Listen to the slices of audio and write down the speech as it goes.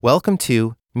Welcome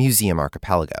to Museum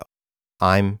Archipelago.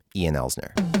 I'm Ian Elsner.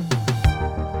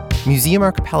 Museum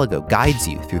Archipelago guides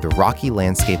you through the rocky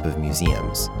landscape of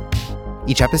museums.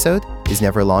 Each episode is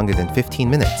never longer than 15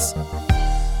 minutes.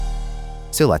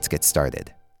 So let's get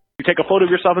started. You take a photo of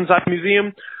yourself inside a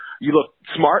museum, you look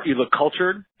smart, you look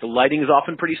cultured, the lighting is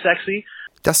often pretty sexy.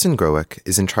 Dustin Growick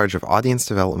is in charge of audience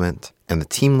development and the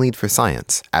team lead for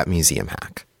science at Museum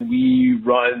Hack. We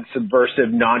run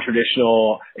subversive,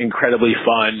 non-traditional, incredibly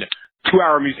fun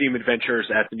 2-hour museum adventures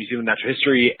at the Museum of Natural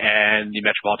History and the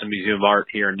Metropolitan Museum of Art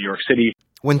here in New York City.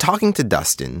 When talking to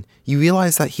Dustin, you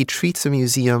realize that he treats a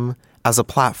museum as a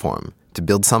platform to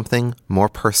build something more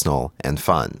personal and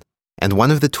fun. And one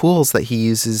of the tools that he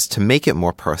uses to make it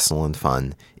more personal and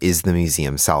fun is the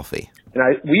museum selfie.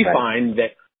 And we find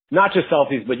that not just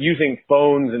selfies, but using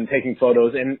phones and taking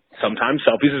photos, and sometimes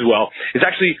selfies as well, is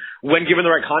actually, when given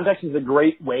the right context, is a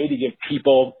great way to give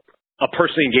people a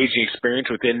personally engaging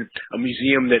experience within a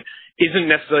museum that isn't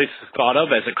necessarily thought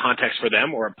of as a context for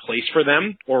them or a place for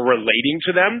them or relating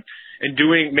to them. And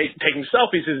taking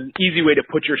selfies is an easy way to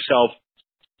put yourself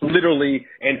literally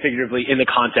and figuratively in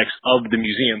the context of the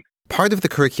museum. Part of the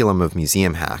curriculum of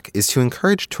Museum Hack is to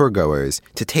encourage tourgoers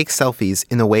to take selfies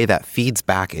in a way that feeds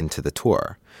back into the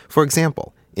tour. For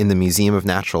example, in the Museum of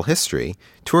Natural History,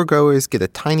 tourgoers get a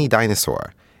tiny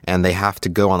dinosaur, and they have to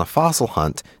go on a fossil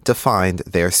hunt to find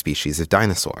their species of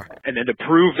dinosaur. And then to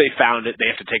prove they found it, they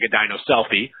have to take a dino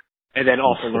selfie, and then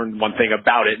also learn one thing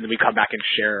about it, and then we come back and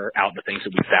share out the things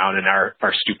that we found in our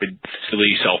stupid,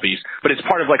 silly selfies. But it's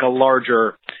part of like a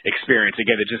larger experience.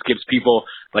 Again, it just gives people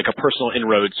like a personal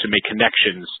inroads to make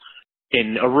connections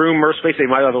in a room or space they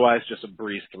might otherwise just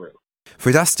breeze through.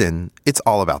 For Dustin, it's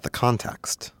all about the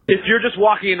context. If you're just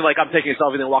walking into, like, I'm taking a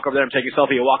selfie, then walk over there, I'm taking a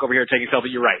selfie, you walk over here, taking a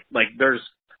selfie, you're right. Like,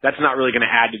 that's not really going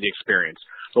to add to the experience.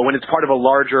 But when it's part of a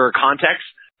larger context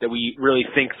that we really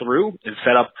think through and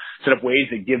set up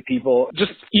ways that give people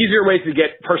just easier ways to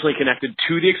get personally connected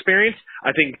to the experience,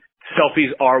 I think selfies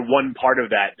are one part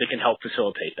of that can help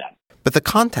facilitate that. But the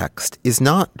context is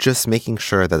not just making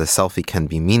sure that a selfie can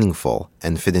be meaningful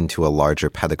and fit into a larger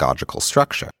pedagogical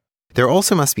structure. There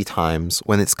also must be times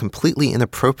when it's completely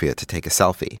inappropriate to take a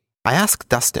selfie. I asked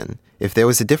Dustin if there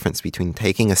was a difference between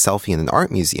taking a selfie in an art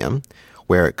museum,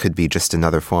 where it could be just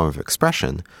another form of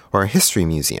expression, or a history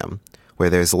museum, where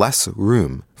there's less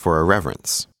room for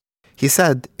irreverence. He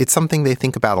said it's something they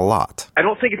think about a lot. I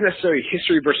don't think it's necessarily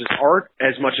history versus art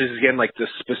as much as, again, like the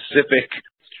specific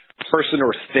person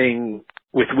or thing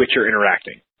with which you're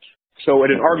interacting. So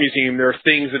at an art museum, there are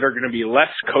things that are going to be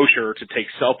less kosher to take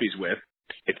selfies with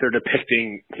if they're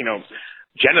depicting,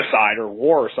 genocide or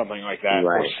war or something like that,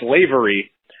 right, or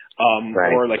slavery,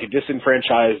 right, or like a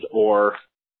disenfranchised or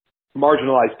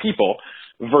marginalized people,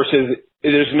 versus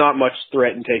there's not much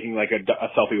threat in taking like a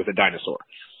selfie with a dinosaur.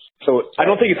 So I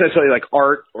don't think it's necessarily like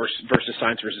art versus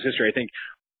science versus history. I think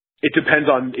it depends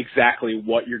on exactly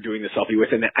what you're doing the selfie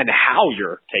with and how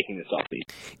you're taking the selfie.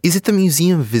 Is it the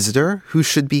museum visitor who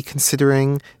should be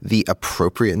considering the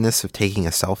appropriateness of taking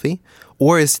a selfie,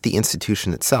 or is it the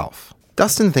institution itself?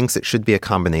 Dustin thinks it should be a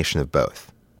combination of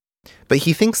both. But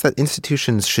he thinks that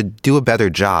institutions should do a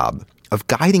better job of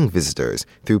guiding visitors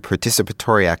through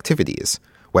participatory activities,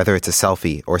 whether it's a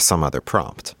selfie or some other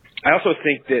prompt. I also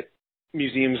think that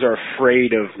museums are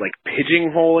afraid of like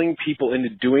pigeonholing people into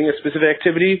doing a specific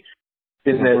activity.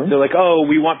 They're like, oh,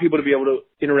 we want people to be able to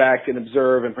interact and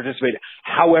observe and participate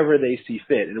however they see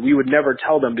fit. And we would never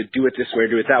tell them to do it this way or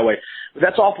do it that way. But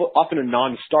that's often a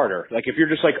non-starter. Like if you're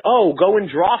just like, oh, go and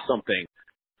draw something.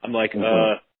 I'm like,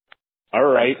 all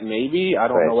right, maybe. I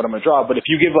don't know what I'm going to draw. But if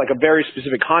you give like a very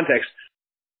specific context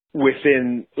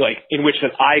within like in which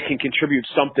that I can contribute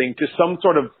something to some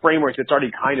sort of framework that's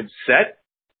already kind of set,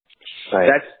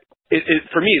 that's it,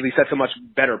 for me at least, that's a much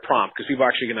better prompt because people are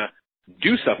actually going to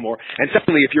do stuff more. And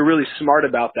secondly, if you're really smart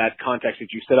about that context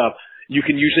that you set up, you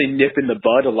can usually nip in the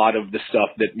bud a lot of the stuff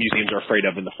that museums are afraid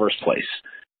of in the first place.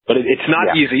 But it's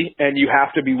not easy, and you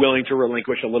have to be willing to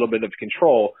relinquish a little bit of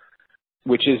control,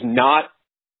 which is not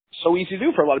so easy to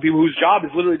do for a lot of people whose job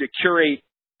is literally to curate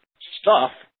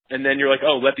stuff, and then you're like,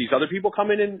 oh, let these other people come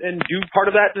in and do part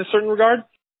of that in a certain regard.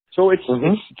 So it's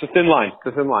a thin line. It's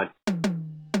a thin line.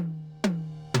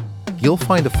 You'll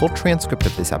find a full transcript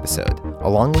of this episode,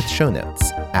 along with show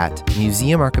notes, at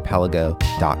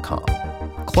museumarchipelago.com.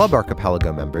 Club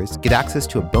Archipelago members get access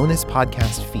to a bonus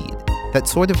podcast feed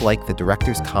that's sort of like the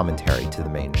director's commentary to the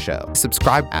main show.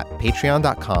 Subscribe at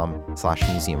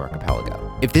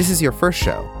patreon.com/museumarchipelago. If this is your first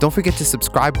show, don't forget to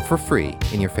subscribe for free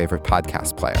in your favorite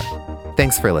podcast player.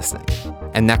 Thanks for listening.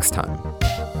 And next time,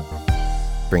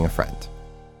 bring a friend.